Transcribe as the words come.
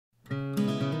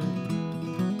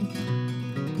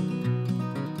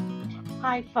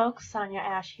Hi folks, Sonia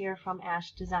Ash here from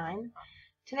Ash Design.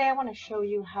 Today I want to show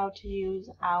you how to use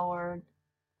our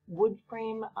wood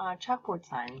frame chalkboard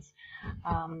signs.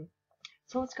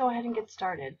 So let's go ahead and get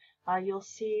started. You'll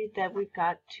see that we've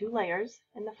got two layers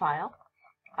in the file.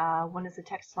 One is the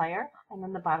text layer, and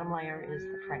then the bottom layer is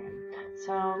the frame.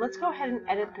 So let's go ahead and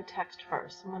edit the text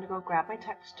first. I'm going to go grab my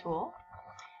text tool,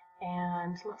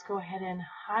 and let's go ahead and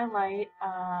highlight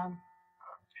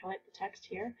the text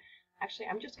here. Actually,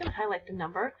 I'm just going to highlight the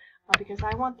number because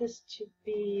I want it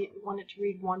to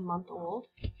read 1 month old.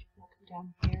 I'll come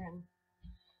down here and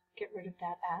get rid of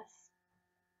that S.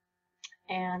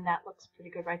 And that looks pretty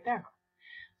good right there.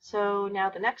 So now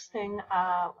the next thing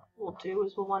we'll do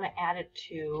is we'll want to add it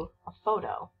to a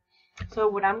photo. So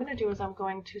what I'm going to do is I'm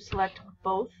going to select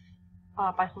both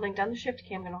by holding down the Shift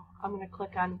key. I'm going to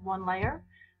click on one layer,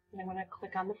 and I'm going to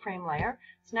click on the frame layer.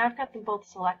 So now I've got them both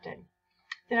selected.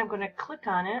 Then I'm going to click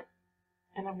on it,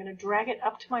 and I'm going to drag it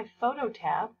up to my photo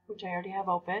tab, which I already have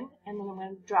open, and then I'm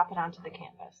going to drop it onto the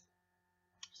canvas.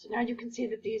 So now you can see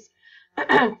that these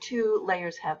two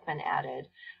layers have been added.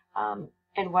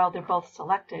 And while they're both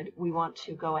selected, we want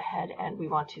to go ahead and we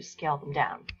want to scale them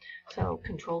down. So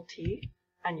Control T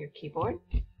on your keyboard.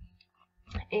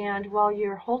 And while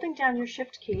you're holding down your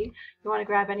Shift key, you want to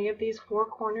grab any of these four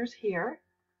corners here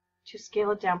to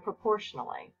scale it down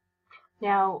proportionally.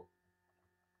 Now,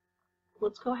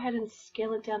 let's go ahead and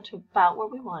scale it down to about where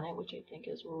we want it, which I think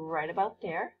is right about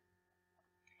there.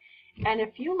 And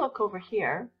if you look over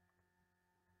here,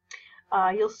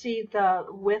 you'll see the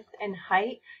width and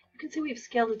height. You can see we've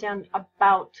scaled it down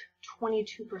about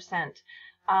 22%.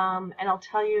 And I'll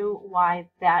tell you why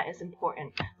that is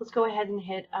important. Let's go ahead and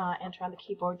hit Enter on the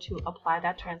keyboard to apply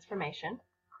that transformation.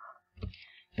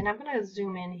 And I'm going to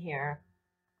zoom in here.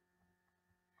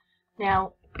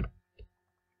 Now,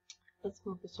 let's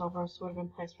move this over sort of in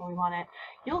place where we want it.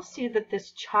 You'll see that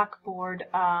this chalkboard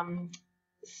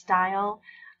style,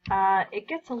 it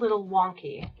gets a little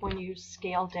wonky when you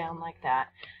scale down like that.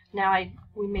 Now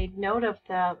we made note of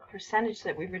the percentage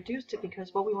that we reduced it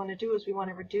because what we want to do is we want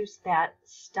to reduce that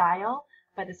style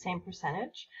by the same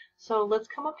percentage. So let's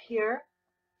come up here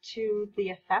to the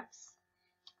effects,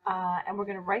 and we're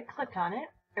going to right click on it,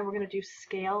 and we're going to do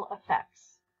Scale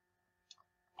Effects.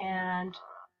 And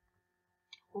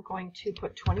we're going to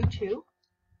put 22,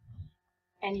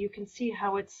 and you can see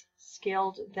how it's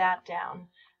scaled that down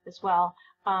as well.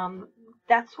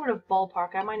 That sort of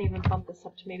ballpark. I might even bump this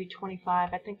up to maybe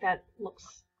 25. I think that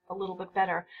looks a little bit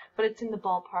better, but it's in the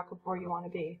ballpark of where you want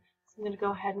to be. So I'm going to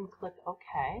go ahead and click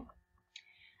OK.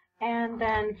 And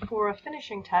then for a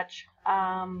finishing touch,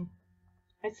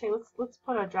 I'd say let's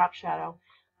put a drop shadow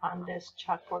on this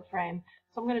chalkboard frame.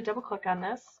 So I'm going to double click on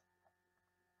this,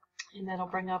 and that'll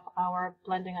bring up our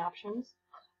blending options.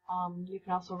 You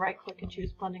can also right click and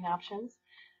choose blending options.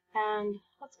 And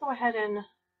let's go ahead and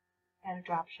add a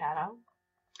drop shadow.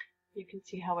 You can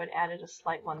see how it added a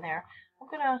slight one there. I'm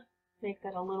going to make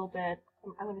that a little bit,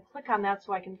 I'm going to click on that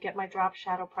so I can get my drop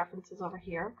shadow preferences over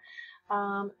here.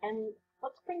 And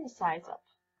let's bring the size up,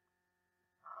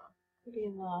 maybe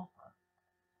in the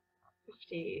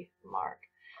 50 mark.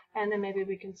 And then maybe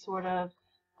we can sort of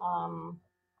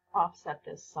offset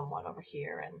this somewhat over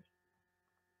here and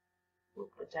move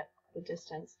the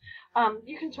distance.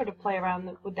 You can sort of play around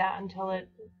with that until it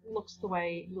looks the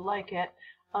way you like it.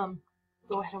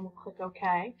 Go ahead and we'll click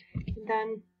OK. And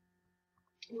then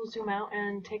we'll zoom out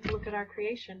and take a look at our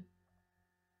creation.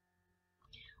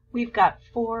 We've got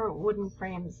 4 wooden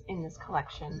frames in this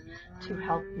collection to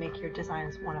help make your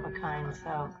designs one of a kind.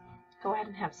 So go ahead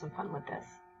and have some fun with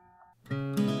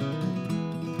this.